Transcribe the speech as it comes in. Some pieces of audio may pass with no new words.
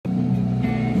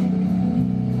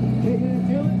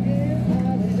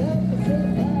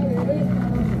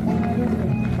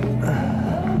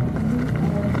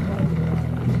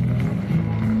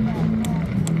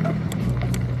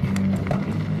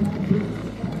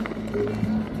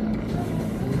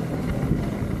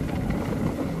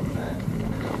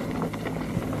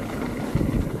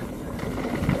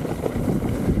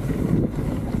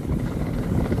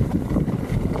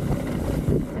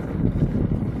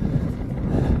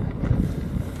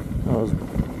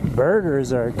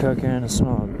burgers are cooking.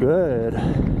 Smell good.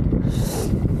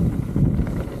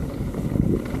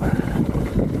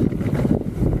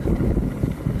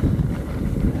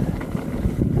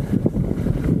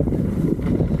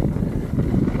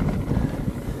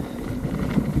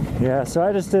 Yeah, so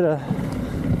I just did a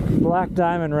Black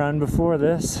Diamond run before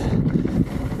this,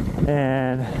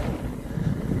 and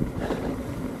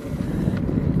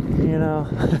you know,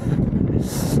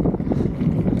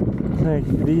 I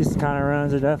think these kind of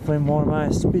runs are definitely more my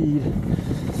speed.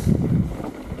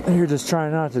 You're just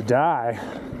trying not to die.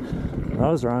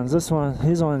 Those runs, these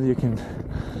ones you can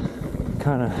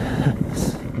kind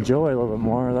of enjoy a little bit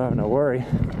more without having to worry.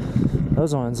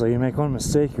 Those ones, like, you make one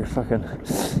mistake, you're fucking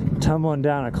tumbling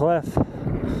down a cliff.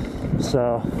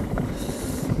 So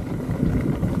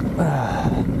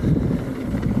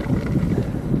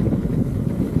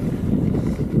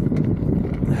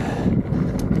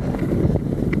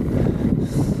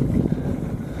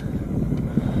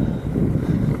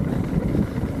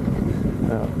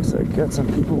looks like got some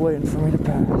people waiting for me to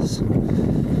pass.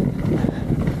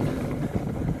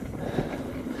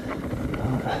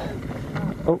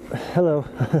 Oh, hello.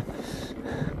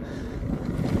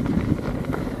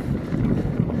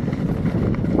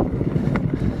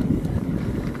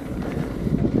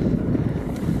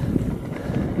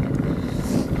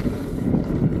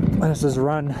 This is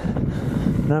run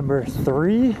number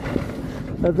 3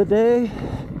 of the day.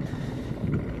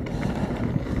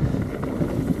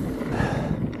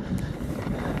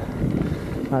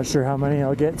 Not sure how many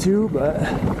I'll get to, but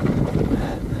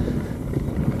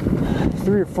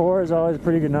 3 or 4 is always a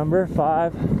pretty good number.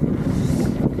 5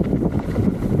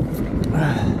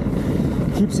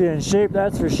 keeps you in shape,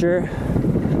 that's for sure.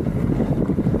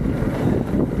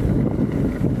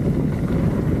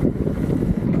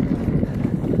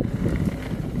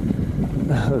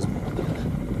 Those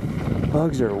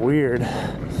bugs are weird.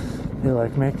 They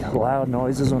like make loud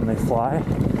noises when they fly. I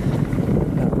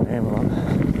don't know the name of them.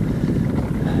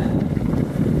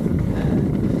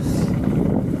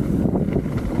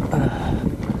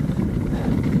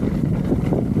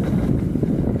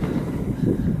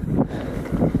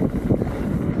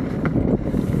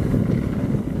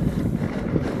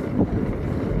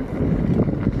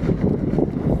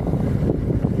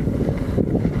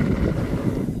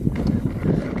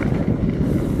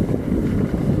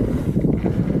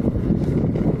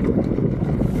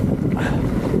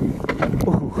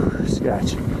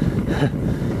 Scratch.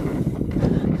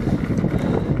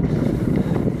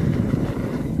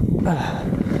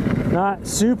 Not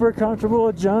super comfortable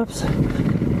with jumps,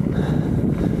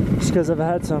 just because I've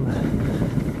had some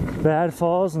bad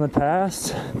falls in the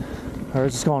past, or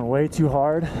just going way too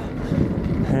hard,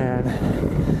 and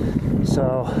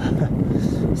so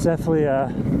it's definitely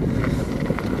a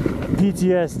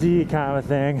PTSD kind of a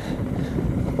thing,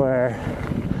 where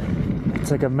it's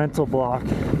like a mental block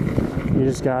you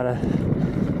just gotta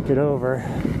get over.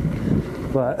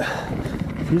 But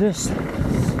if you just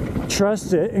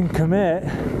trust it and commit,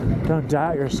 don't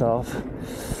doubt yourself,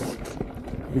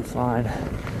 you'll be fine.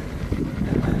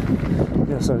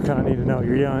 You also kind of need to know what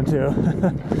you're doing too.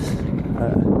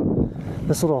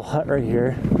 This little hut right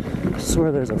here, I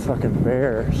swear there's a fucking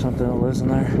bear or something that lives in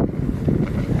there.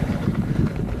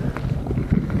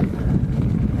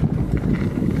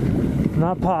 I'm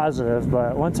not positive,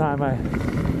 but one time I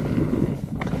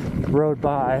rode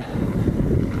by,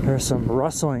 there's some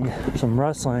rustling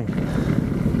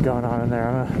going on in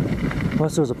there.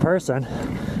 Unless it was a person,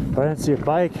 but I didn't see a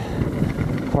bike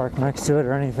parked next to it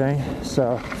or anything,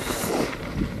 so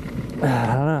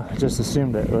I don't know, I just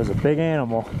assumed it was a big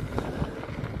animal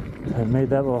that made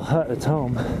that little hut its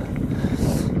home.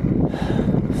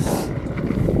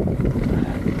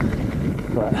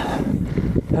 But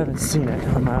I haven't seen it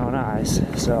with my own eyes,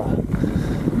 so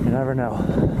you never know.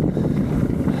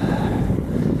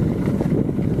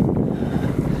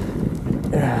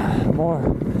 Yeah, more,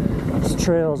 this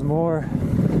trail's more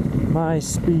my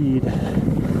speed,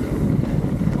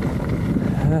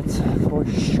 that's for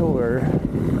sure.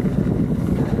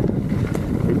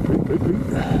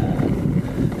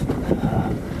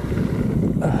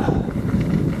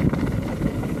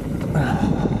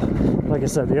 Like I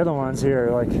said, the other ones here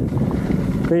are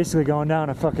like basically going down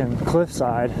a fucking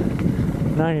cliffside,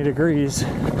 90 degrees.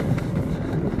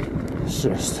 It's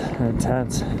just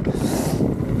intense.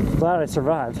 Glad I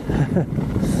survived.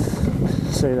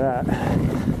 Say that.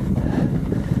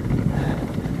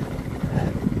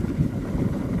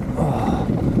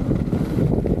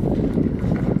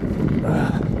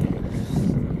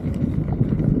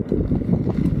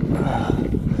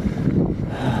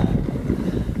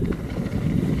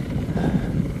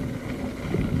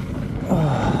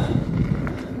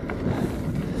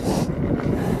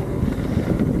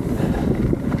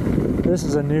 This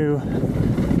is a new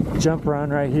jump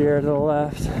run right here to the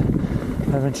left.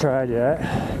 Haven't tried yet.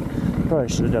 Probably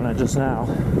should have done it just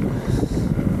now.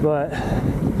 But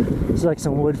there's like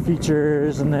some wood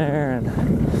features in there and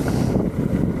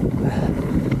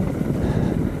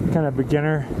kind of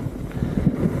beginner,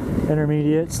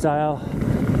 intermediate style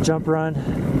jump run.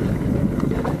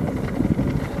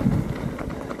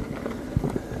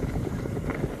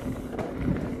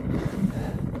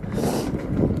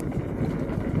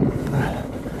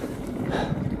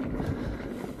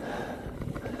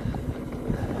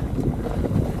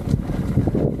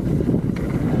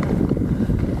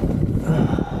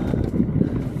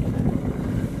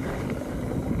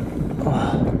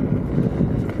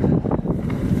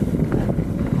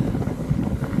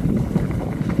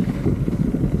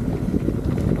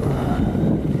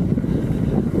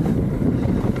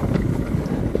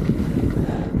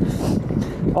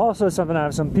 Also, something I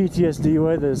have some PTSD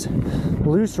with is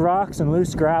loose rocks and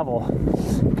loose gravel,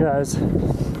 because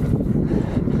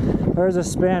there was a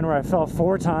span where I fell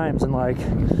 4 times in like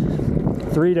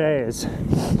 3 days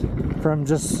from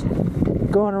just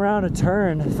going around a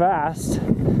turn fast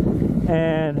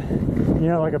and, you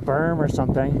know, like a berm or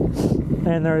something,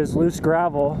 and there was loose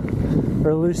gravel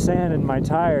or loose sand in my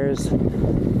tires,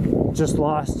 just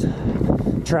lost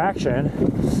traction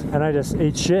and I just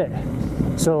ate shit.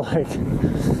 So like,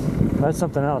 that's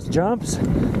something else. Jumps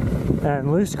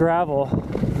and loose gravel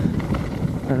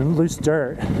and loose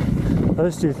dirt,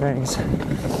 those two things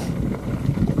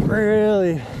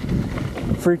really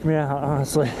freak me out,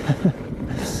 honestly.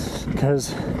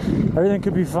 Because everything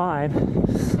could be fine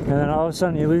and then all of a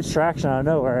sudden you lose traction out of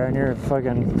nowhere and you're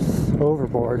fucking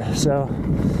overboard. So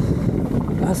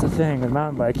that's the thing with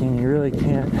mountain biking, you really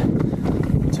can't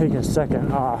take a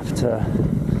second off to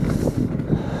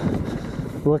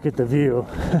look at the view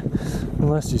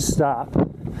unless you stop,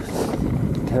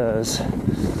 because,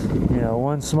 you know,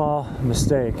 one small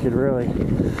mistake could really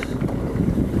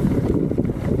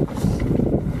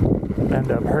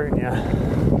end up hurting you.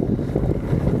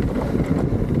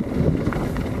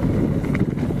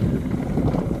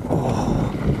 Oh.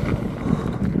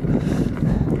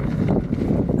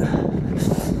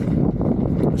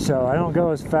 So I don't go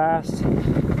as fast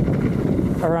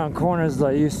around corners as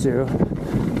I used to,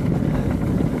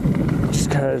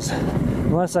 because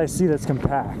unless I see that's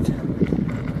compact.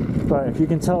 But if you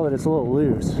can tell that it's a little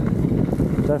loose,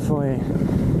 definitely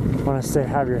want to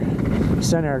have your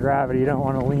center of gravity. You don't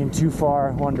want to lean too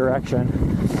far one direction,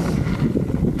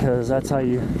 because that's how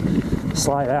you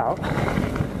slide out.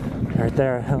 Right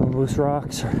there, on loose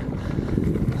rocks.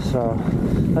 So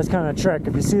that's kind of a trick.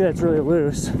 If you see that it's really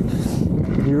loose,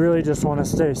 you really just want to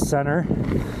stay center,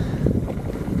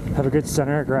 have a good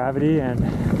center of gravity, and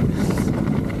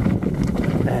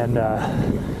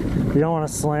you don't want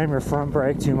to slam your front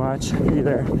brake too much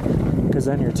either, because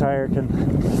then your tire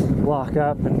can lock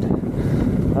up and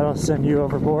that'll send you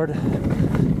overboard.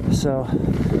 So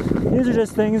these are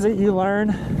just things that you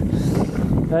learn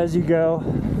as you go.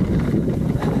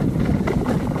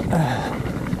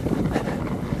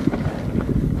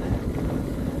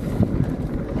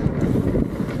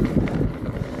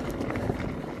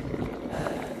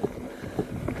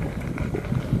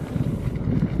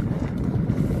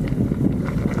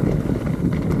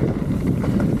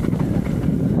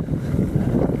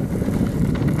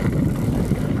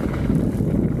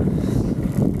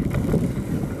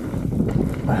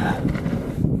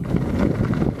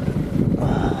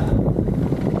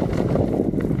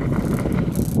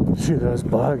 Those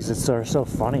bugs are so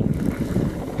funny.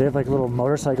 They have like little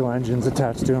motorcycle engines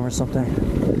attached to them or something.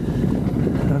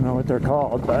 I don't know what they're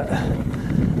called, but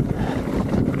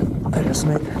they just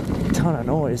make a ton of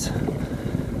noise.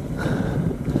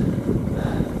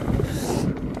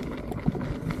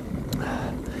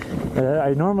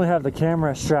 I normally have the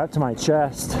camera strapped to my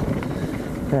chest,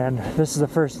 and this is the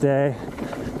first day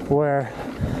where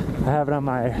I have it on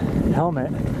my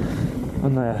helmet,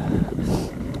 on the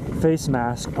face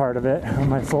mask part of it, on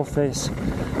my full face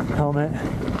helmet,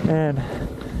 and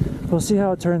we'll see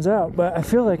how it turns out. But I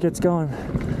feel like it's going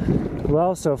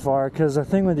well so far, because the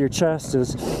thing with your chest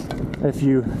is if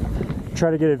you try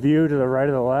to get a view to the right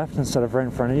or the left instead of right in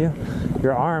front of you,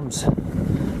 your arms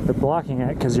are blocking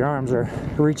it, because your arms are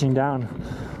reaching down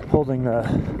holding the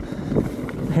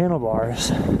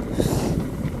handlebars.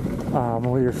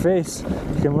 With your face,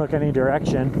 you can look any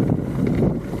direction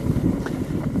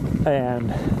and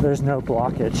there's no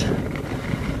blockage.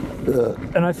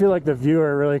 And I feel like the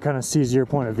viewer really kind of sees your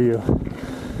point of view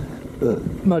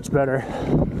much better.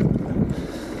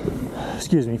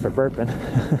 Excuse me for burping.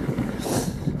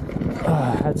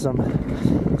 I had some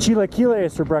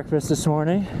chilaquiles for breakfast this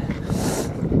morning.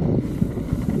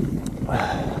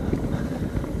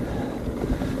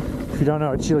 you don't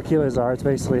know what chilaquiles are, it's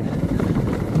basically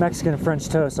Mexican French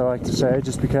toast, I like to say,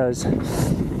 just because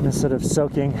instead of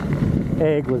soaking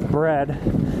egg with bread,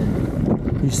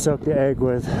 you soak the egg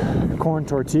with corn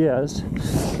tortillas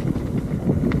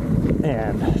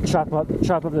and chop up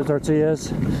the tortillas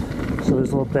so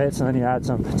there's little bits, and then you add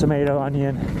some tomato,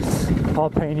 onion,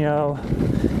 jalapeno,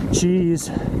 cheese,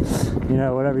 you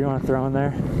know, whatever you want to throw in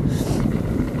there.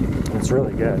 It's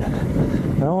really good.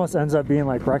 It almost ends up being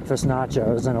like breakfast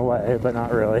nachos in a way, but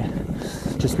not really,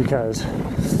 just because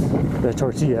the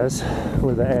tortillas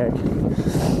with the egg.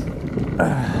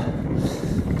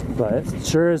 But it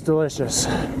sure is delicious.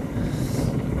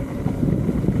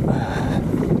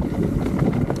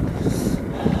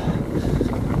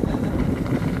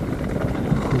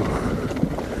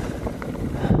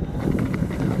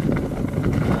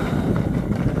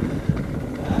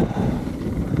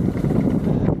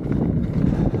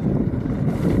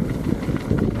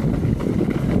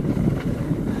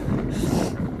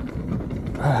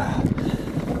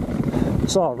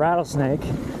 Saw a rattlesnake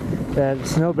at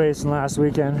Snow Basin last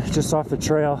weekend, just off the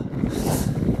trail,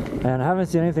 and I haven't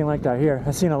seen anything like that here.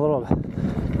 I've seen a little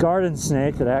garden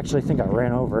snake that I actually think I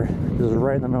ran over. It was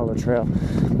right in the middle of the trail.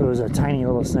 It was a tiny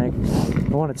little snake.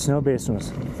 The one at Snow Basin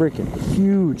was freaking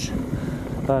huge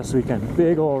last weekend.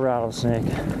 Big old rattlesnake.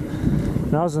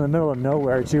 And I was in the middle of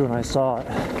nowhere too when I saw it.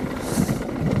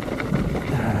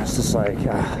 It's just like, you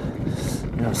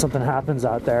know, if something happens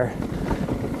out there,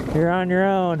 you're on your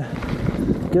own.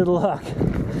 Good luck.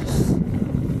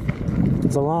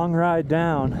 It's a long ride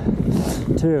down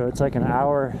too. It's like an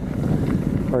hour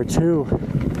or two,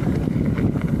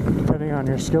 depending on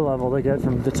your skill level, to get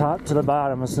from the top to the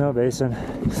bottom of Snow Basin,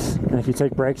 and if you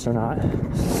take breaks or not.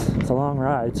 It's a long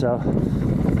ride, so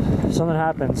if something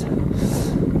happens,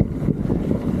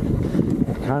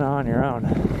 you're kind of on your own.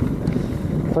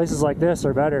 Places like this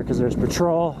are better because there's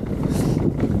patrol.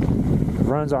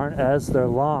 Runs aren't as, they're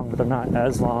long, but they're not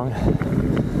as long.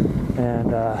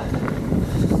 And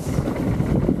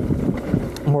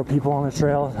more people on the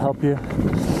trail help you.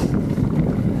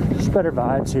 There's better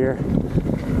vibes here.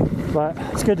 But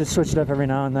it's good to switch it up every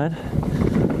now and then.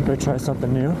 Go try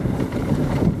something new,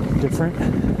 different.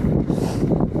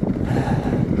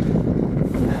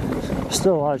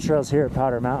 Still a lot of trails here at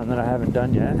Powder Mountain that I haven't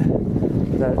done yet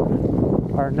that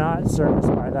are not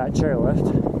serviced by that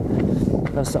chairlift.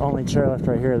 That's the only chairlift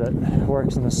right here that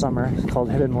works in the summer. It's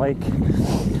called Hidden Lake.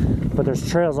 But there's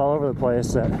trails all over the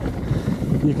place that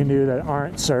you can do that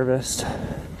aren't serviced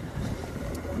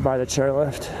by the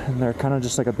chairlift, and they're kind of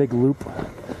just like a big loop.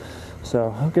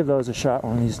 So I'll give those a shot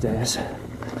one of these days.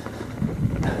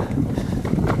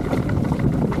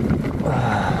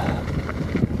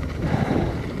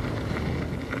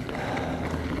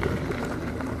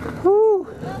 Woo!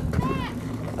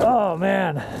 Oh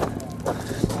man.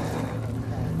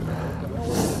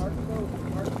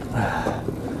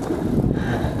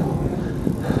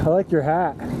 I like your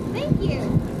hat. Thank you.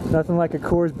 Nothing like a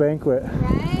Coors Banquet.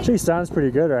 Right? She sounds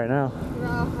pretty good right now.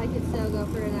 Well, I could still go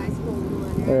for a nice cold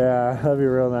one, right? Yeah, that'd be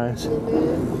real nice.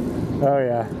 Oh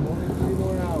yeah. 3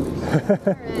 more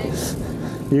hours.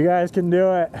 Alright. You guys can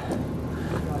do it.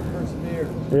 Persevere.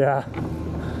 Yeah.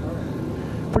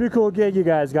 Pretty cool gig you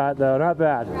guys got though, not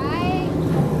bad. Right? I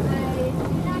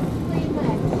do not complain much.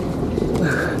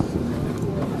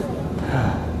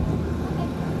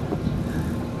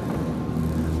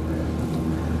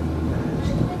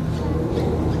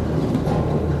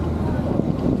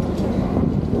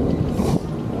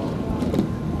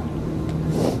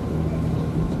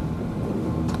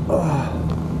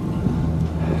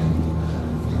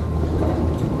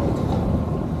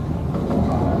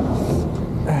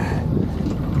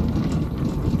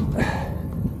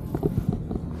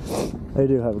 They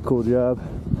do have a cool job.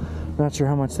 Not sure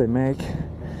how much they make,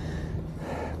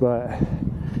 but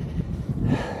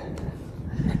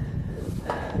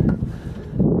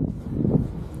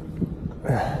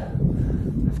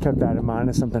I've kept that in mind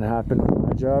if something happened with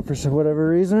my job for whatever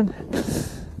reason.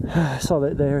 I saw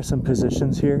that there are some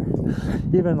positions here,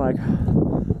 even like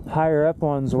higher up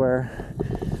ones where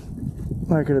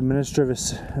like an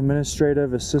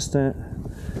administrative assistant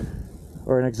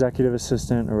or an executive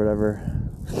assistant or whatever.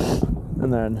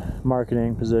 And then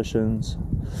marketing positions.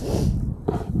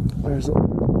 There's a lot.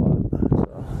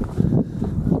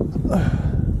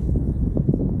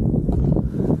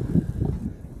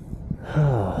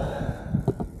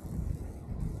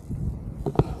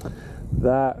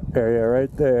 That area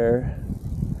right there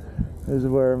is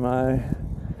where my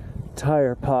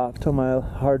tire popped on my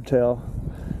hardtail.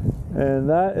 And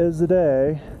that is the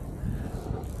day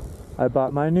I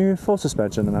bought my new full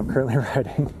suspension that I'm currently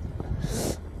riding.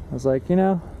 I was like, you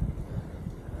know,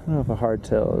 don't know if a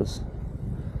hardtail is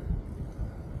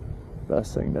the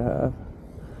best thing to have.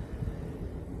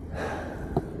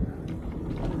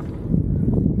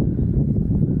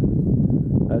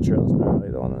 That trail's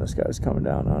gnarly, the one that this guy's coming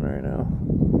down on right now.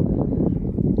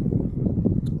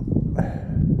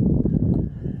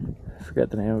 I forget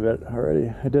the name of it already.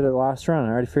 I did it last run, I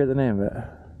already figured the name of it.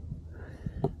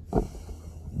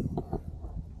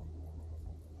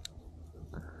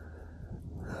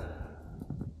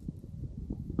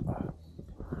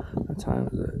 What time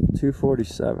is it?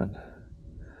 2:47.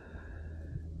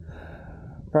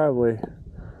 Probably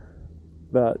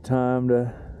about time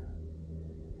to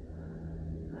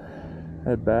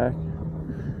head back.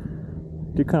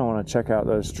 Do kind of want to check out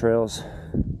those trails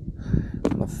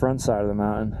on the front side of the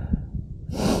mountain.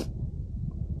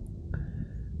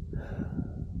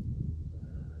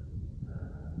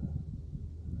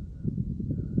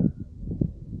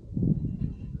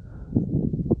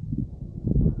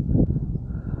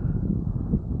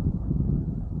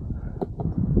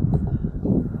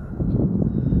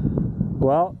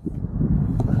 Well,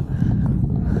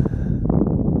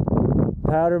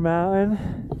 Powder Mountain,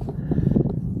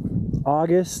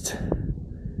 August,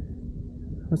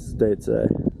 what's the date say?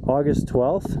 August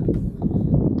 12th,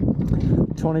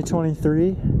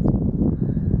 2023,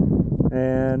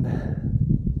 and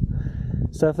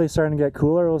it's definitely starting to get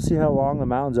cooler. We'll see how long the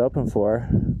mountain's open for.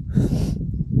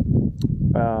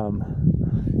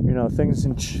 You know, things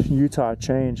in Utah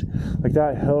change. Like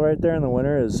that hill right there in the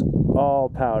winter is all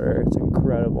powder. It's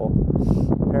incredible.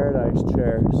 Paradise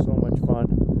chair, so much fun.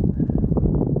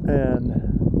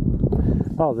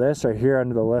 And all this right here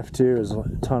under the lift too is a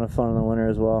ton of fun in the winter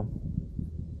as well.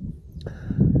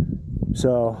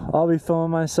 So I'll be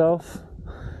filming myself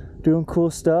doing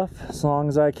cool stuff as long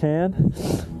as I can.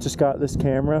 Just got this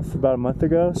camera for about a month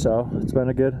ago, so it's been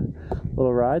a good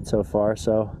little ride so far.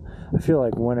 So I feel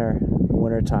like winter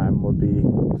time will be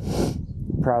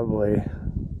probably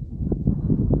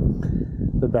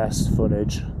the best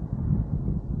footage.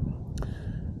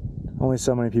 Only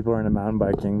so many people are into mountain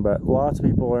biking, but lots of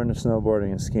people are into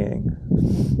snowboarding and skiing.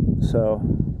 So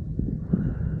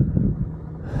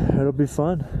it'll be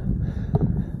fun.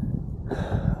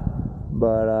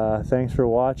 But thanks for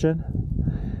watching.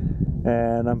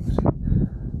 And I'm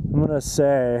gonna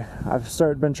say I've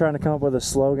been trying to come up with a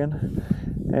slogan.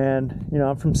 And you know,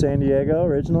 I'm from San Diego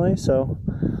originally, so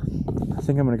I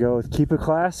think I'm gonna go with keep it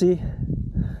classy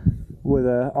with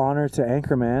an honor to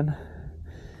Anchorman,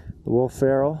 the Will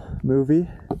Ferrell movie.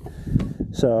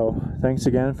 So thanks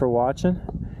again for watching,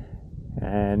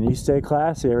 and you stay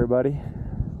classy, everybody.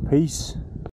 Peace.